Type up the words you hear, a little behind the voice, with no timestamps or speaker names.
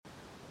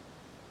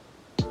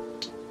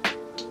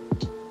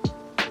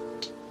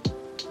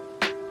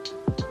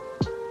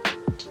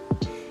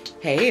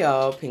Hey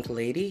y'all, Pink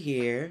Lady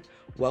here.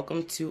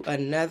 Welcome to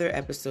another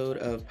episode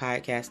of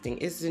Podcasting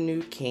is the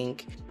New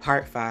Kink,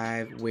 Part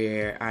 5,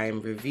 where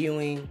I'm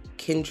reviewing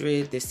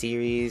Kindred, the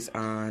series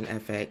on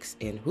FX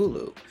and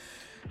Hulu.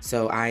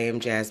 So I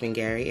am Jasmine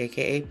Gary,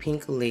 aka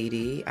Pink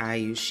Lady. I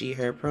use she,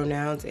 her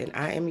pronouns, and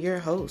I am your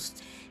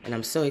host. And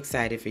I'm so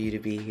excited for you to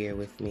be here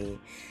with me.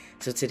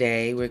 So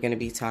today we're going to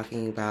be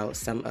talking about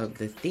some of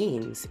the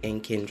themes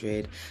in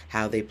Kindred,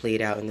 how they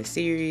played out in the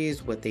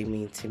series, what they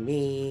mean to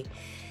me.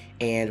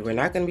 And we're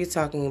not going to be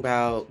talking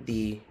about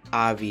the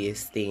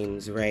obvious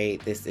themes,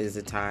 right? This is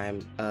a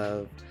time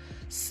of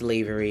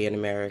slavery in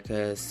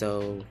America,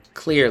 so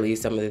clearly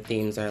some of the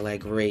themes are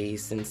like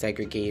race and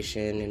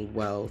segregation and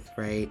wealth,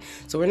 right?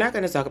 So we're not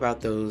going to talk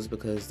about those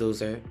because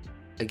those are,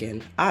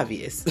 again,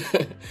 obvious.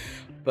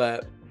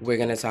 But we're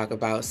going to talk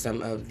about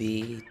some of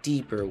the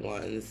deeper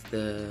ones,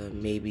 the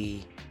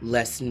maybe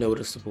less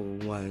noticeable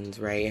ones,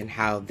 right? And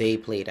how they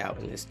played out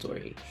in this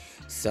story.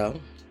 So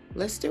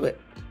let's do it.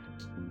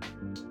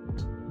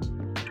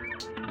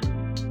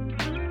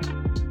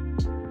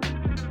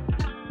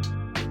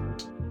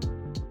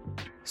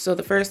 So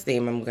the first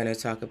theme I'm going to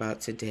talk about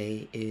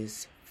today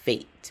is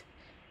fate.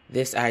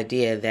 This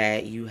idea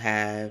that you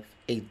have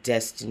a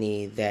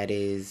destiny that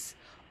is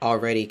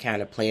already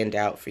kind of planned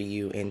out for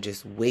you and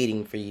just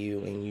waiting for you,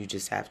 and you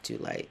just have to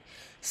like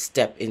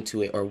step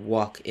into it or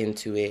walk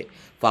into it,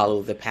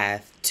 follow the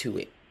path to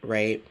it,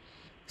 right?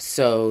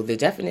 So the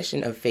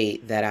definition of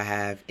fate that I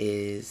have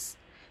is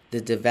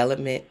the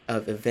development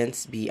of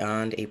events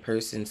beyond a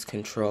person's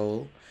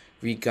control,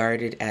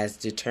 regarded as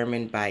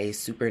determined by a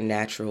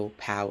supernatural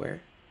power,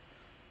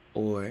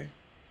 or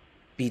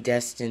be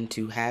destined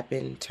to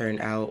happen,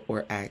 turn out,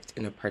 or act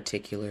in a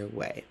particular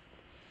way.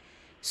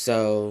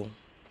 So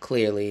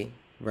clearly,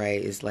 right,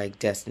 it's like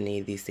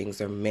destiny. These things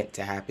are meant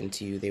to happen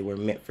to you. They were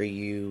meant for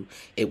you.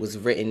 It was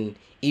written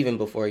even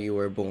before you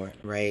were born,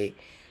 right?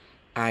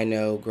 I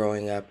know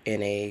growing up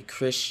in a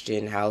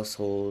Christian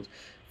household,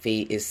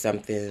 fate is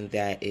something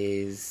that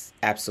is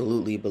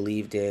absolutely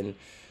believed in.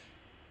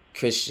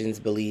 Christians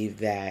believe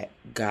that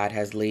God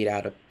has laid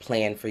out a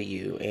plan for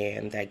you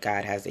and that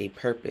God has a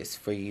purpose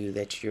for you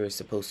that you're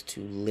supposed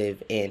to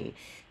live in.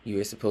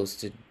 You're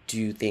supposed to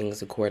do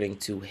things according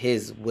to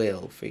His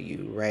will for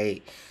you,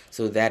 right?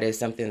 So that is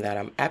something that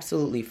I'm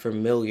absolutely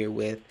familiar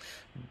with,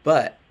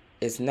 but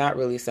it's not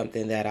really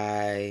something that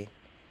I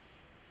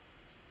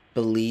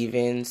believe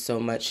in so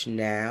much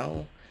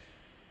now.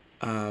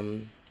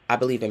 I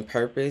believe in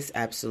purpose,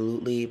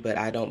 absolutely, but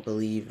I don't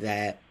believe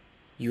that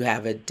you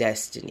have a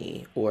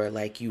destiny or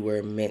like you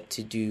were meant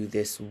to do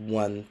this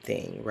one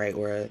thing, right?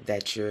 Or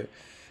that your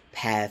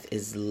path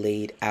is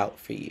laid out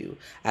for you.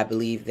 I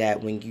believe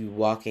that when you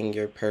walk in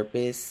your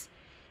purpose,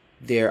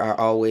 there are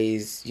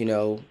always,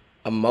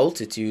 a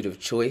multitude of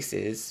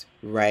choices,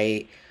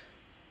 right?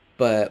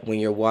 But when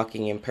you're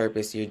walking in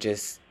purpose, you're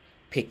just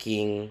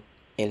picking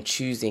and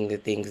choosing the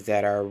things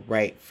that are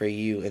right for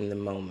you in the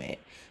moment.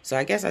 So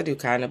I guess I do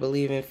kind of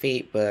believe in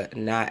fate, but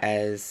not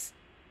as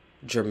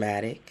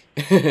dramatic,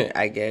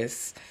 I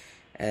guess,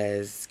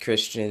 as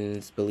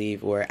Christians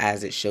believe or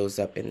as it shows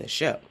up in the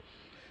show.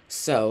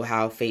 So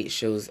how fate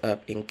shows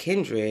up in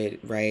Kindred,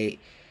 right?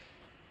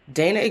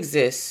 Dana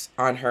exists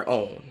on her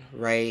own,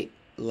 right?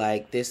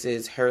 Like this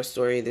is her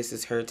story, this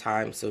is her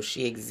time, so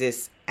she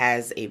exists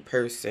as a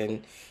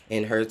person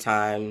in her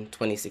time,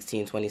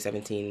 2016,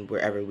 2017,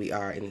 wherever we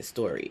are in the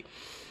story.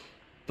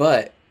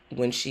 But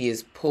when she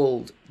is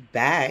pulled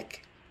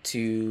back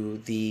to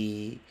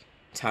the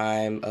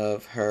time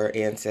of her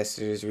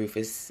ancestors,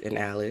 Rufus and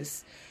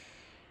Alice,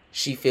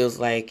 she feels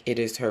like it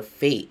is her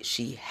fate.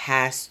 She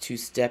has to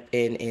step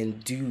in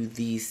and do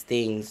these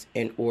things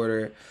in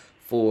order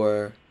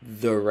for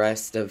the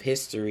rest of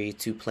history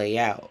to play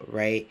out,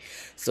 right?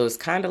 So it's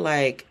kind of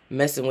like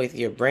messing with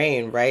your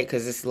brain, right?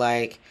 Because it's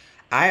like,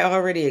 I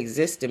already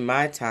exist in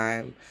my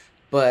time,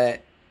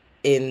 but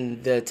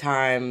in the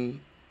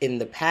time in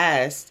the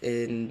past,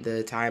 in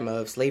the time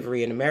of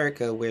slavery in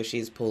America, where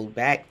she's pulled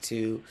back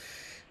to,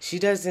 she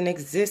doesn't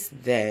exist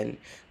then,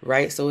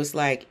 right? So it's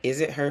like,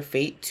 is it her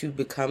fate to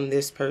become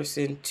this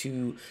person,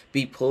 to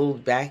be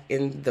pulled back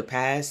in the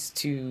past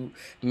to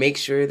make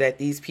sure that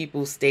these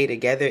people stay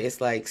together?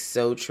 It's like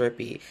so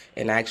trippy,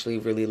 and I actually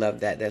really love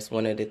that. That's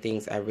one of the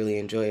things I really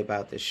enjoy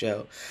about the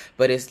show.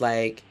 But it's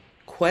like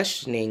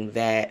questioning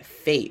that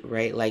fate,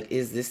 right? Like,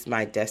 is this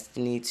my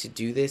destiny to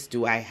do this?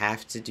 Do I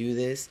have to do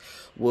this?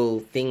 Will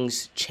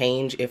things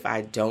change if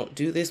I don't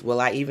do this?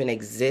 Will I even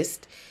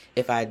exist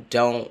if I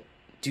don't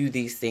do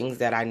these things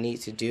that I need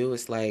to do?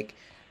 It's like,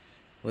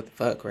 what the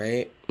fuck,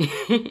 right?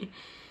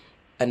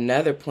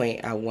 Another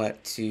point I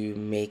want to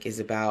make is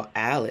about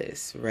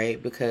Alice,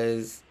 right?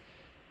 Because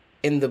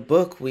in the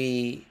book,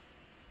 we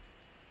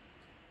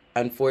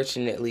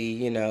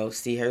unfortunately,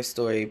 see her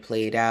story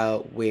played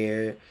out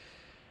where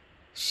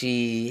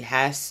she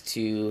has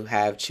to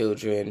have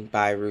children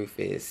by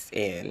Rufus,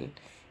 and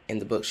in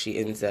the book she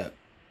ends up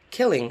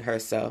killing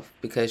herself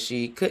because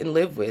she couldn't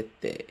live with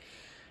it.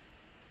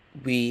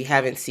 We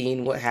haven't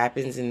seen what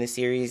happens in the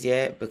series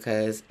yet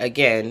because,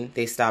 again,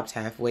 they stopped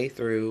halfway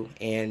through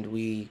and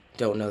we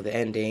don't know the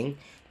ending.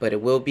 But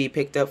it will be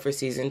picked up for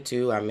season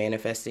two. I'm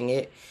manifesting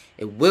it.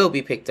 It will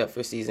be picked up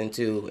for season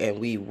two and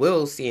we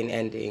will see an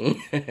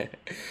ending.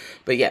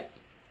 But yeah,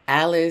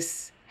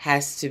 Alice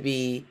has to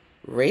be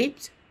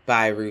raped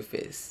by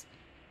Rufus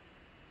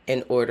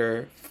in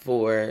order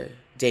for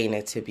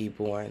Dana to be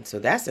born. So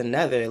that's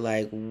another,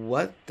 like,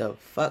 what the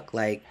fuck?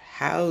 Like,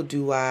 how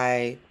do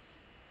I,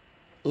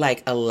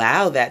 like,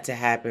 allow that to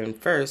happen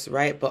first,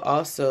 right? But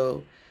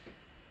also,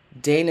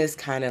 Dana's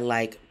kind of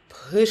like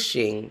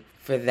pushing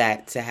for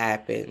that to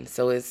happen.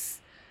 So it's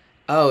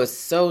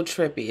so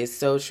trippy. It's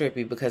so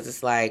trippy because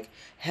it's like,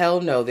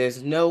 hell no,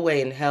 there's no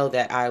way in hell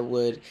that I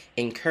would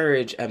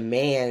encourage a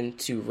man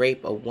to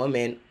rape a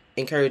woman,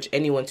 encourage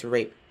anyone to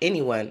rape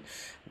anyone.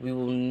 We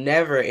will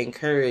never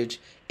encourage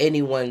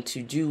anyone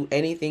to do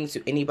anything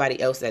to anybody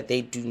else that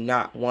they do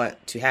not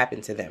want to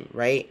happen to them,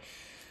 right?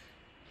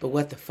 But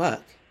what the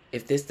fuck?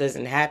 If this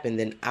doesn't happen,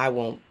 then I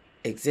won't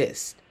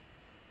exist.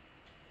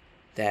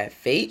 That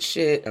fate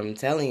shit, I'm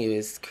telling you,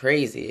 is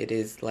crazy. It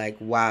is like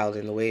wild,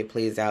 and the way it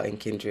plays out in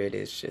Kindred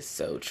is just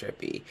so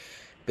trippy.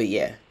 But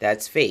yeah,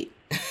 that's fate.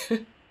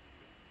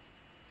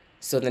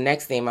 So the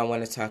next thing I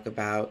want to talk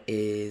about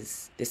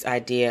is this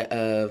idea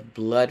of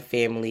blood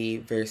family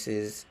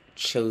versus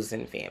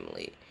chosen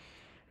family.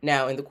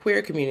 Now, in the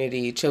queer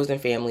community, chosen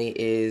family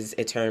is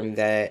a term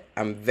that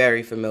I'm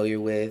very familiar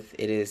with.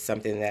 It is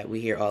something that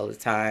we hear all the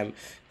time.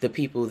 The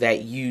people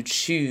that you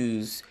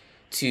choose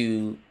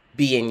to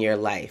be in your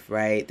life,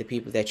 right? The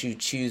people that you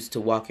choose to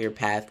walk your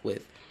path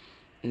with,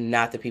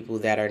 not the people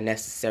that are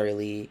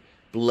necessarily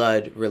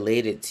blood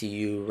related to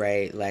you,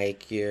 right?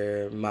 Like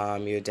your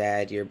mom, your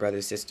dad, your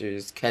brothers,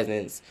 sisters,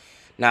 cousins,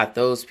 not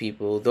those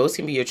people. Those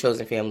can be your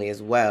chosen family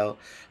as well,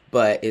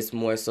 but it's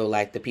more so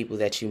like the people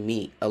that you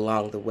meet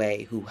along the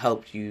way who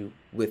helped you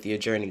with your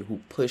journey,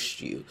 who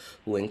pushed you,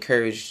 who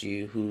encouraged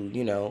you, who,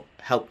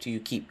 helped you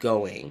keep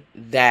going.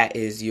 That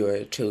is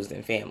your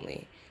chosen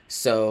family.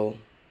 So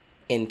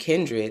in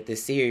Kindred, the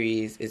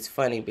series, it's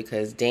funny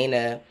because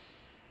Dana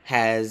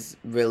has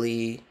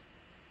really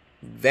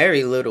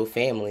very little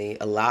family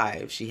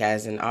alive. She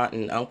has an aunt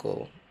and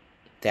uncle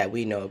that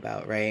we know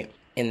about, right?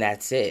 And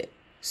that's it.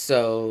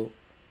 So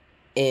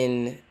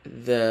in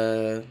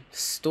the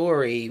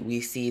story,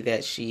 we see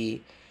that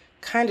she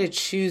kind of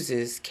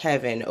chooses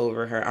Kevin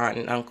over her aunt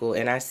and uncle.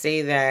 And I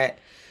say that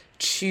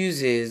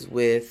chooses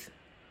with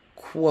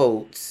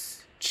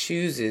quotes,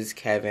 chooses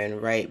Kevin,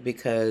 right?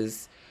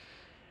 Because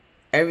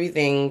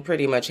everything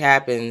pretty much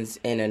happens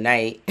in a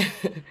night.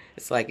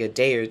 It's like a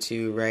day or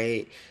two,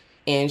 right?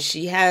 And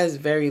she has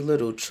very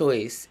little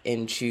choice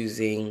in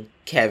choosing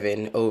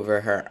Kevin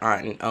over her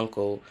aunt and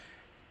uncle.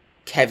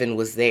 Kevin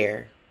was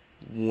there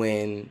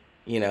when,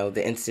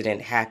 the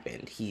incident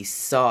happened. He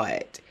saw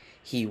it.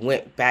 He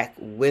went back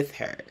with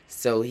her.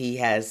 So he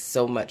has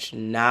so much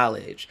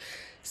knowledge.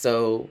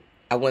 So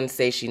I wouldn't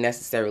say she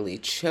necessarily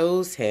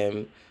chose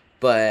him,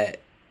 but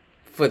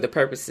for the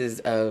purposes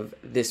of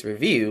this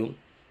review,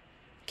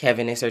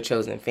 Kevin is her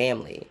chosen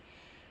family.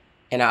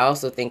 And I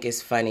also think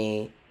it's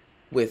funny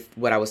with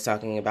what I was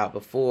talking about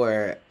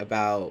before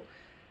about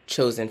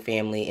chosen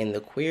family in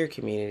the queer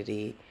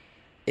community.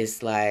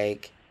 It's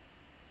like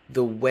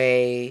the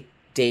way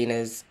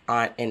Dana's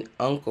aunt and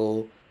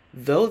uncle,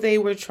 though they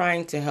were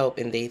trying to help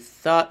and they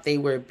thought they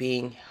were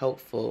being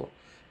helpful,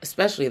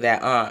 especially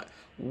that aunt,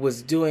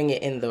 was doing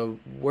it in the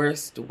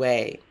worst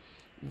way.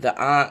 The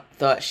aunt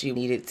thought she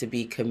needed to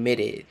be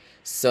committed,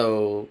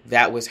 so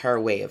that was her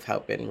way of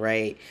helping,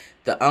 right?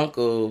 The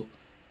uncle,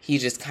 he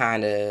just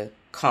kind of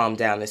calmed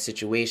down the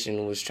situation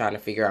and was trying to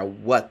figure out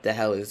what the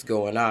hell is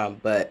going on.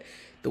 But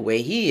the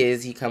way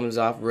he comes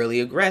off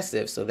really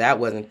aggressive, so that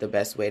wasn't the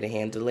best way to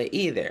handle it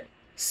either.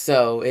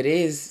 So it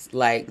is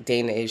like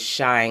Dana is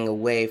shying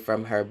away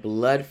from her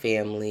blood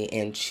family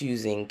and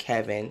choosing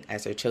Kevin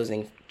as her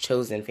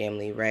chosen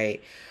family,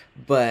 right?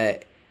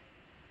 But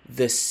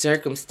the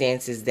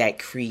circumstances that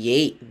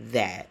create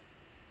that,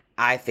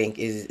 I think,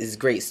 is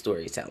great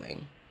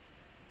storytelling.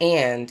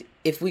 And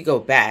if we go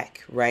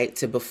back, right,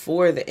 to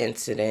before the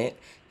incident,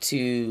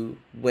 to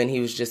when he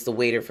was just a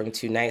waiter from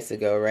 2 nights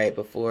ago, right,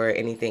 before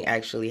anything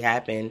actually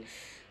happened,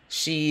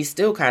 she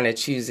still kind of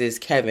chooses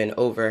Kevin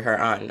over her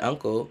aunt and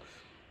uncle.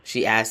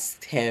 She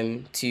asked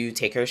him to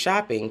take her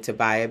shopping, to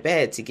buy a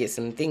bed, to get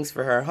some things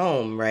for her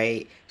home,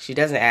 right? She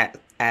doesn't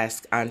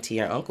ask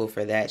auntie or uncle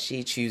for that.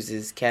 She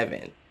chooses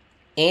Kevin.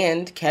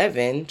 And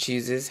Kevin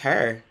chooses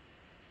her,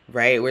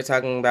 right? We're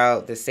talking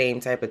about the same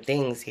type of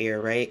things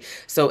here, right?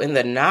 So in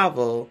the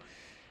novel,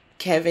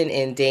 Kevin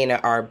and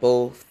Dana are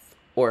both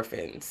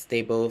orphans.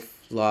 They both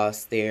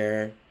lost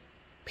their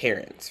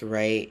parents,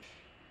 right?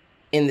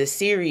 In the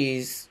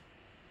series,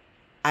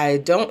 I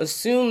don't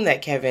assume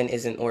that Kevin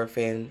is an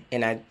orphan,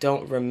 and I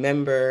don't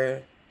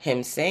remember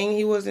him saying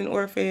he was an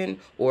orphan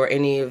or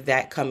any of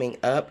that coming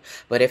up.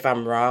 But if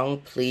I'm wrong,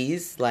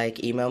 please,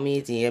 email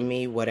me, DM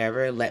me,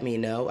 whatever, let me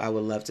know. I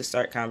would love to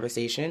start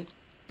conversation.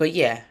 But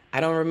yeah, I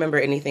don't remember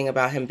anything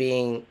about him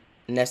being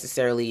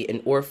necessarily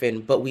an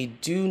orphan, but we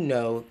do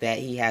know that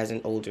he has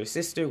an older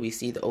sister. We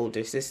see the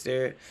older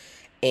sister,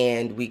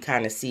 and we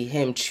kind of see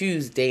him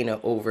choose Dana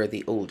over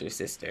the older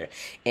sister.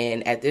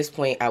 And at this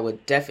point, I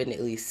would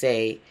definitely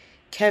say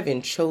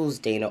Kevin chose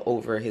Dana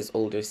over his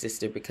older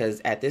sister,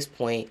 because at this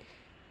point,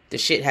 the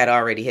shit had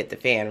already hit the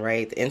fan,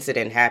 right? The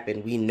incident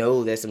happened. We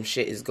know that some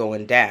shit is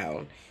going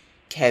down.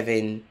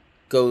 Kevin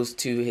goes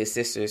to his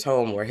sister's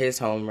home, or his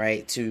home,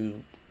 right,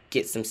 to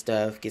get some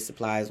stuff, get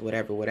supplies,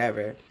 whatever,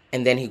 whatever.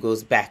 And then he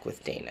goes back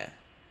with Dana.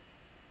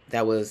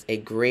 That was a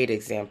great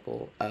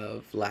example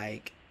of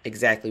like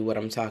exactly what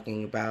I'm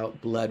talking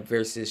about, blood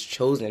versus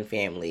chosen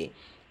family.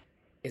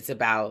 It's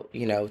about,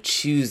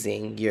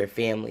 choosing your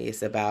family.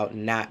 It's about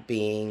not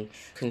being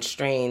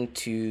constrained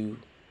to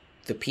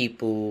the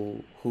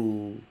people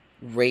who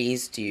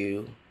raised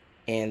you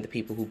and the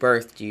people who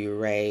birthed you,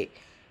 right?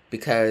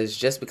 Because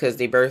just because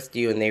they birthed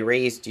you and they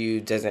raised you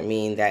doesn't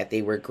mean that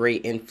they were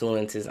great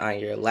influences on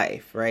your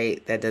life,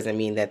 right? That doesn't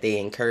mean that they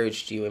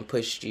encouraged you and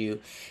pushed you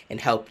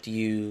and helped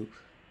you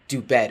do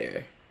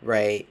better,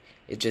 right?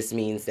 It just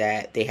means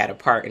that they had a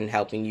part in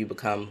helping you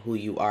become who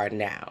you are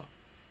now,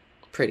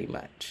 pretty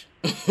much.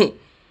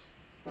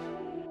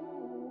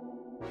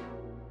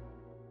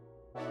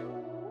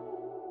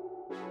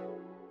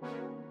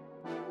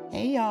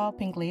 Hey y'all,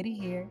 Pink Lady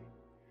here.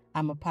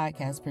 I'm a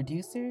podcast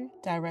producer,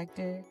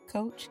 director,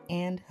 coach,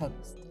 and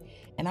host.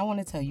 And I want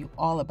to tell you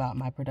all about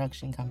my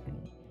production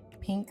company,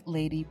 Pink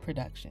Lady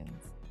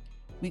Productions.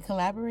 We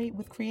collaborate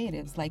with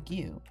creatives like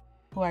you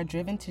who are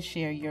driven to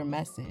share your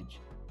message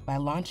by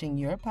launching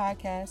your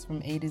podcast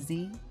from A to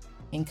Z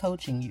and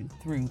coaching you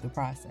through the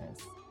process.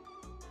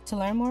 To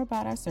learn more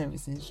about our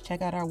services,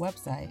 check out our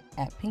website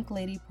at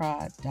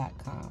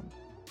pinkladyprod.com.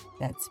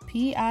 That's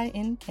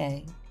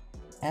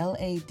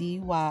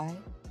PINKLADYPROD.com.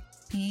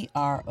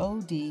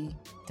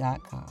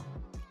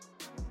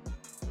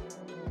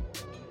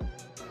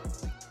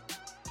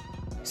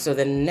 So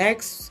the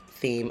next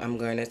theme I'm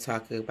going to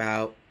talk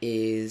about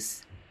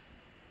is,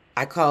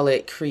 I call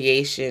it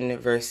creation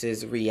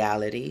versus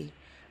reality.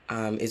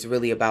 It's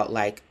really about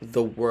like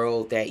the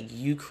world that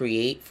you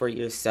create for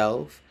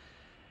yourself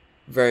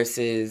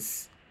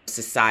versus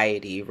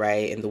society,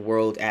 right? And the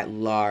world at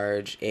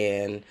large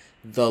and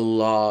the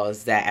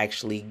laws that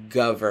actually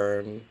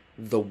govern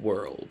the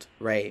world,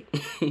 right?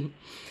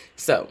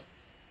 So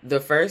the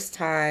first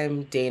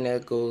time Dana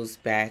goes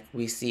back,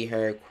 we see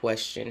her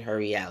question her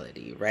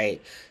reality,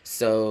 right?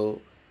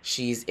 So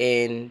she's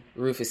in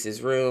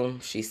Rufus's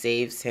room, she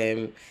saves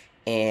him,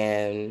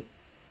 and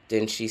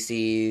then she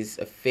sees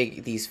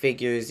these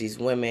figures, these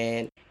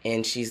women,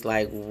 and she's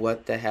like,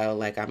 what the hell?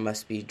 Like, I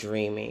must be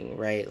dreaming,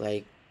 right?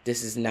 Like,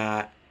 this is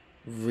not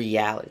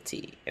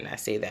reality. And I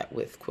say that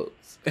with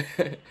quotes.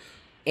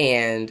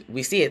 And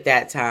we see at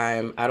that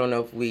time, I don't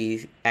know if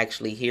we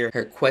actually hear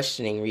her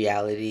questioning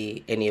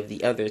reality any of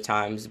the other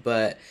times,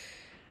 but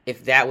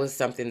if that was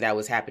something that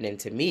was happening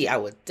to me, I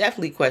would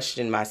definitely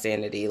question my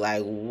sanity.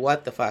 Like,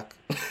 what the fuck?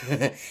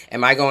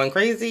 Am I going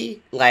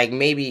crazy? Like,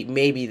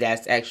 maybe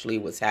that's actually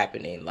what's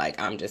happening. Like,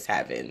 I'm just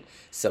having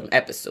some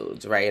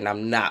episodes, right? And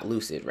I'm not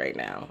lucid right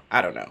now.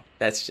 I don't know.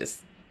 That's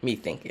just me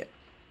thinking.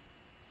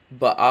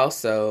 But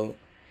also,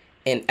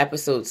 in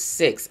episode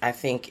 6, I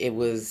think it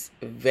was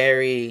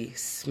very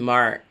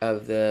smart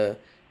of the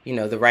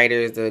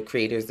writers, the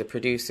creators, the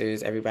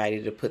producers,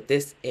 everybody to put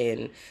this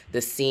in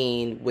the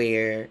scene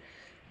where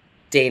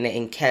Dana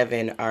and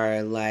Kevin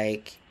are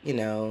like,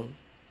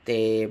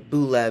 they're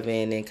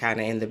boo-loving and kind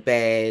of in the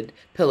bed,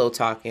 pillow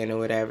talking or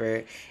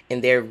whatever.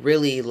 And they're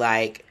really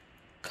like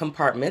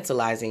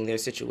compartmentalizing their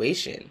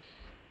situation.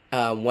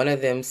 One of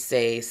them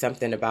say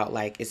something about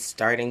like it's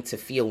starting to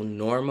feel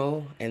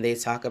normal, and they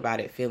talk about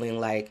it feeling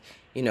like,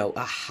 a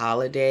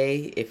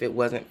holiday if it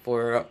wasn't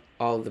for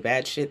all the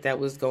bad shit that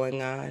was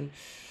going on.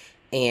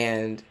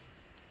 And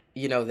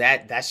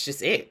that's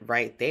just it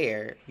right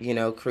there.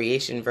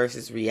 Creation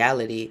versus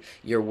reality.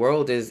 Your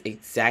world is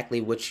exactly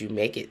what you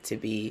make it to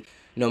be.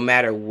 No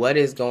matter what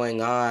is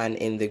going on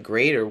in the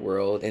greater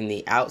world, in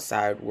the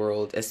outside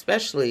world,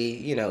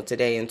 especially,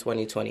 today in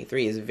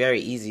 2023, it's very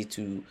easy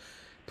to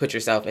put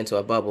yourself into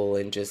a bubble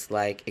and just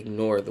like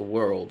ignore the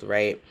world,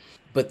 right?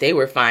 But they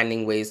were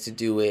finding ways to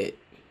do it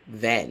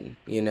then,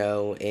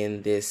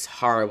 in this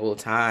horrible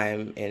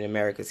time in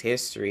America's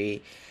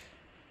history.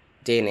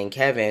 Dana and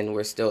Kevin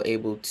were still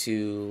able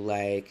to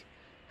like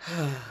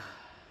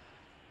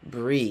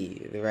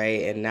breathe,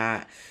 right? And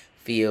not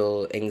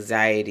feel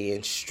anxiety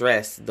and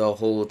stress the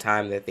whole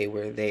time that they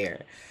were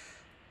there.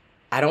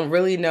 I don't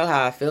really know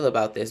how I feel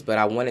about this, but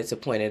I wanted to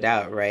point it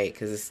out, right?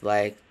 Because it's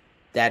like,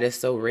 that is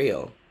so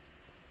real.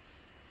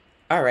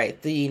 All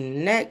right, the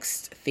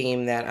next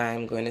theme that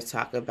I'm going to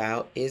talk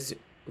about is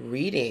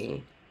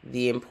reading.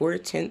 The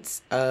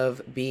importance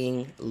of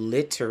being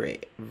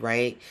literate,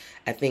 right?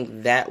 I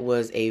think that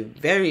was a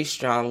very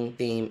strong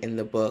theme in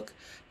the book,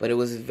 but it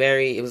was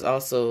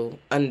also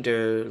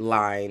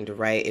underlined,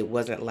 right? It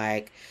wasn't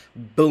like,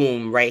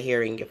 boom, right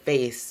here in your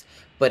face,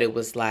 but it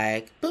was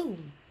like,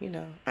 boom,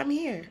 I'm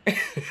here.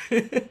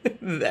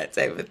 That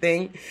type of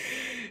thing.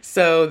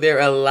 So there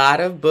are a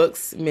lot of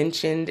books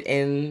mentioned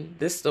in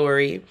the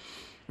story.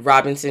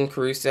 Robinson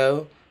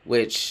Crusoe,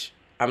 which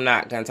I'm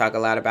not going to talk a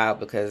lot about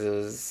because it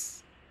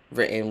was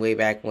written way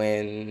back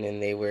when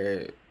and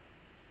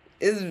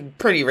it's a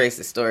pretty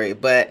racist story.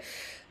 But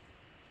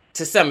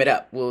to sum it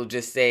up, we'll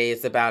just say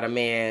it's about a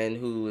man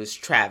who is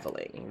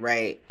traveling,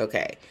 right?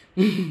 Okay.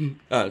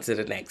 On to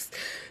the next.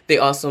 They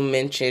also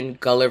mention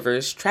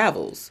Gulliver's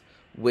Travels,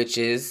 which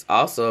is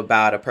also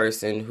about a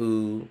person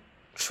who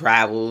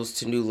travels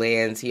to new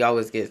lands. He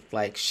always gets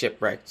like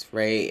shipwrecked,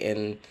 right?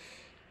 And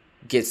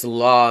gets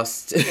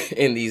lost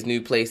in these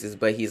new places,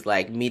 but he's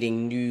like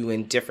meeting new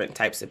and different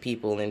types of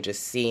people and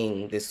just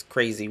seeing this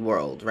crazy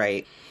world,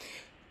 right?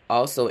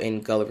 Also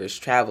in Gulliver's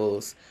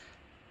Travels,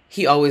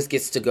 he always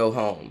gets to go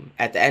home.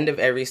 At the end of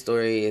every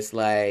story, it's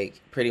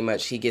like pretty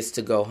much he gets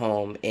to go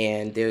home,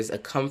 and there's a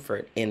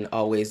comfort in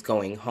always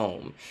going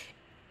home.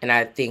 And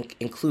I think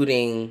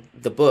including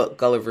the book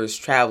Gulliver's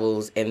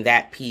Travels and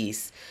that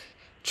piece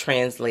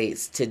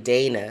translates to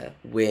Dana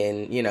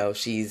when,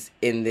 she's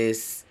in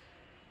this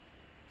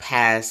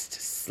past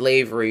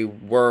slavery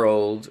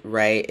world,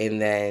 right?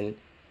 And then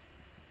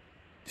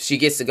she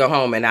gets to go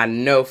home, and I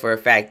know for a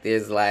fact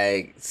there's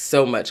like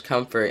so much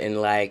comfort in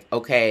like,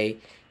 okay,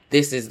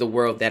 this is the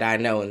world that I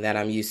know and that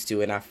I'm used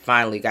to, and I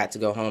finally got to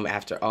go home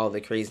after all the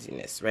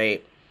craziness,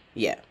 right?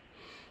 Yeah.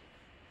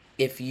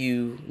 If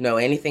you know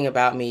anything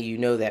about me, you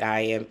know that I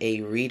am a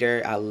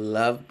reader. I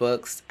love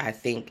books. I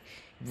think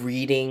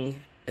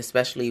reading,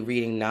 especially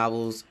reading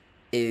novels,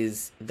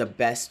 is the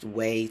best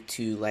way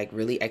to like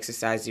really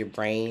exercise your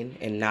brain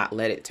and not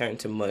let it turn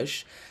to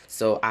mush.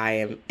 So I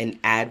am an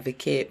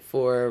advocate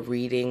for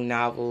reading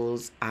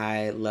novels.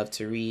 I love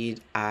to read.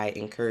 I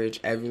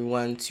encourage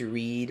everyone to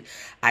read.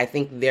 I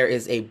think there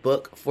is a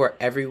book for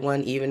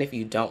everyone. Even if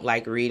you don't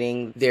like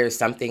reading, there's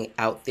something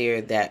out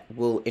there that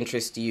will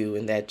interest you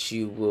and that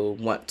you will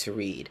want to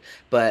read.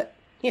 But,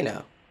 I'm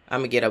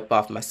going to get up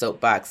off my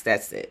soapbox.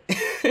 That's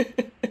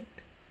it.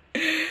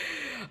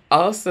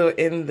 Also,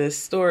 in the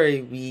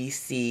story, we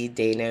see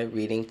Dana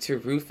reading to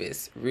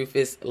Rufus.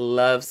 Rufus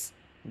loves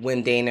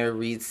when Dana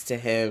reads to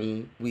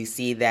him. We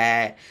see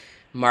that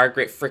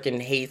Margaret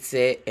freaking hates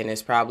it, and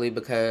it's probably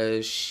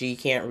because she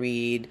can't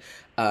read.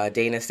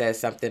 Dana says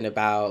something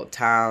about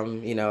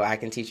Tom, I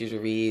can teach you to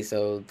read,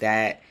 so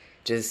that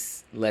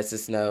just lets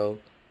us know,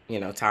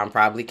 Tom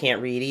probably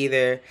can't read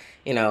either.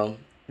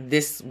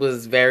 This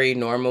was very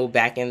normal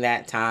back in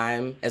that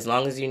time. As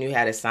long as you knew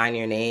how to sign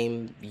your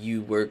name,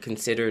 you were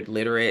considered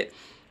literate.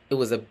 It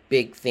was a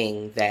big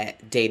thing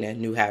that Dana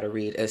knew how to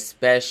read,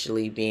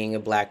 especially being a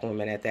black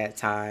woman at that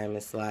time.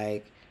 It's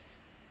like,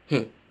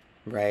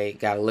 right?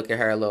 Got to look at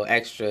her a little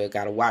extra.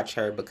 Got to watch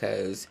her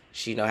because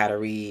she know how to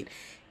read.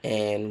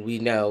 And we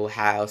know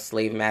how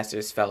slave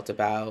masters felt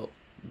about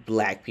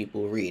black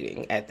people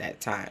reading at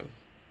that time.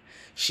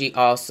 She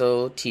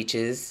also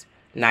teaches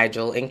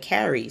Nigel and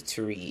Carrie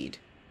to read,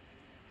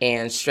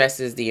 and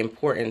stresses the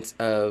importance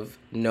of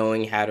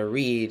knowing how to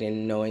read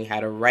and knowing how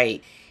to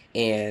write,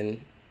 and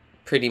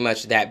pretty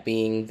much that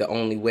being the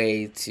only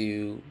way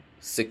to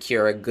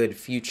secure a good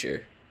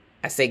future.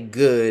 I say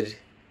good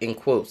in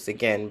quotes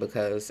again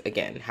because,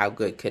 again, how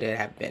good could it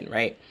have been,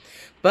 right?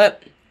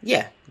 But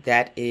yeah,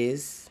 that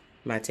is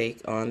my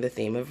take on the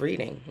theme of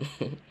reading.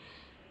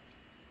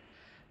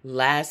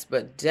 Last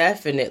but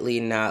definitely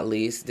not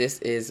least, this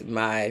is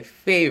my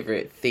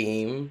favorite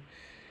theme,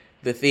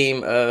 the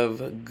theme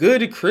of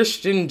good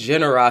Christian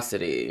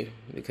generosity,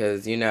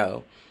 because,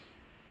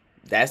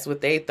 that's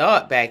what they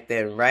thought back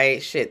then,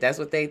 right? Shit, that's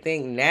what they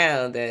think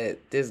now,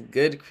 that this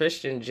good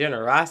Christian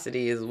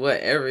generosity is what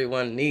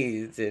everyone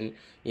needs. And,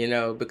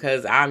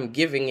 because I'm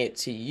giving it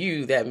to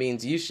you, that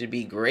means you should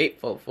be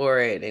grateful for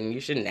it and you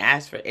shouldn't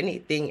ask for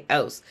anything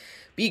else.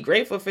 Be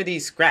grateful for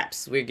these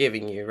scraps we're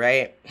giving you,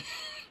 right?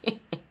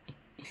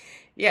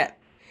 Yeah.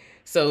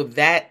 So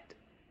that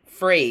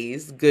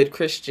phrase, good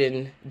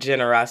Christian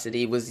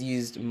generosity, was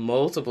used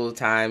multiple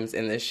times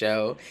in the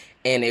show,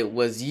 and it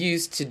was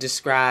used to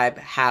describe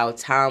how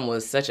Tom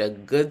was such a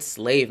good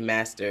slave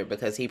master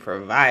because he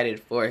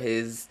provided for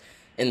his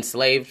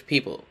enslaved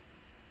people,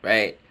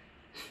 right?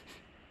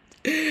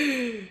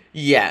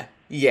 Yeah.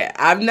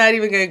 I'm not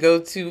even going to go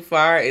too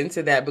far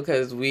into that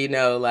because we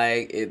know,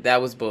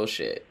 that was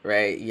bullshit,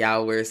 right?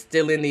 Y'all were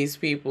stealing these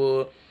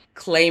people,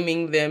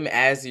 claiming them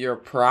as your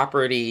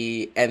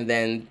property, and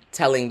then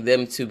telling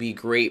them to be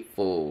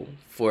grateful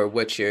for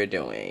what you're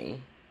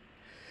doing.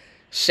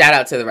 Shout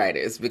out to the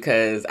writers,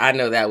 because I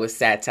know that was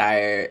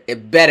satire.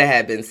 It better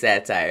have been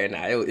satire.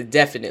 Now, it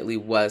definitely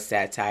was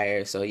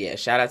satire. So yeah,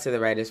 shout out to the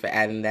writers for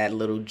adding that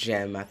little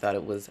gem. I thought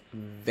it was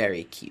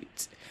very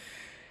cute.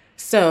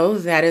 So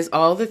that is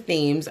all the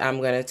themes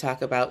I'm going to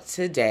talk about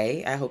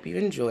today. I hope you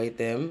enjoyed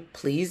them.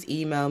 Please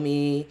email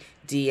me,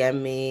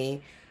 DM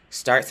me,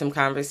 start some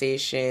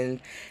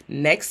conversation.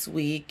 Next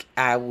week,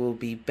 I will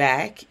be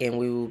back and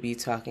we will be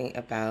talking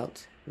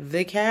about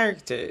the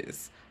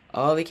characters.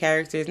 all the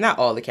characters, not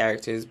all the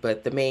characters,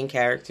 but the main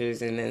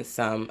characters and then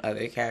some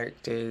other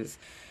characters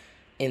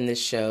in the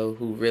show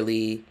who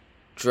really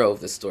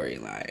drove the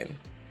storyline.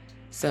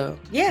 So,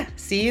 yeah,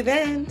 see you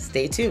then.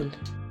 Stay tuned.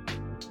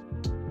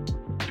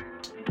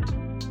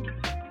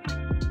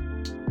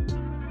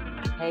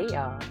 Hey,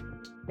 y'all.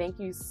 Thank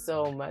you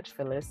so much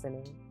for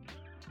listening.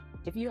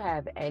 If you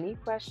have any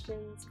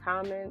questions,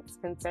 comments,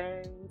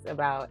 concerns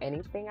about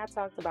anything I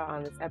talked about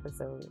on this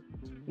episode,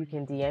 you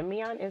can DM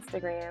me on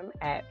Instagram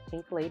at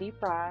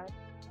PinkLadyProd.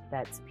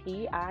 That's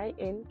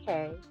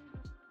PinkLadyProd.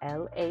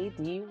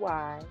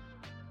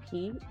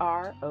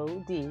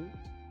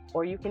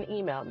 Or you can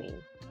email me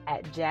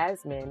at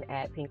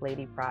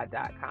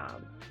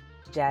jasmine@pinkladyprod.com.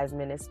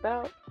 Jasmine is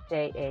spelled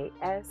Jasmine.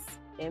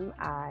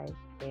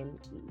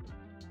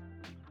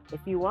 If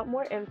you want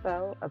more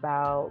info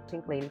about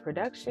Pink Lady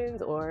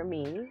Productions or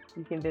me,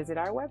 you can visit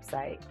our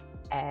website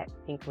at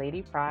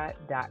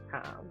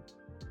pinkladyprod.com.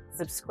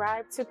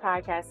 Subscribe to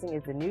Podcasting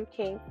is the New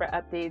Kink for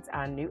updates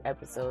on new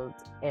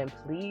episodes, and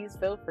please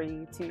feel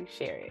free to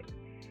share it.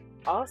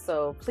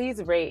 Also,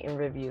 please rate and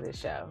review the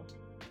show.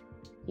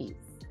 Peace.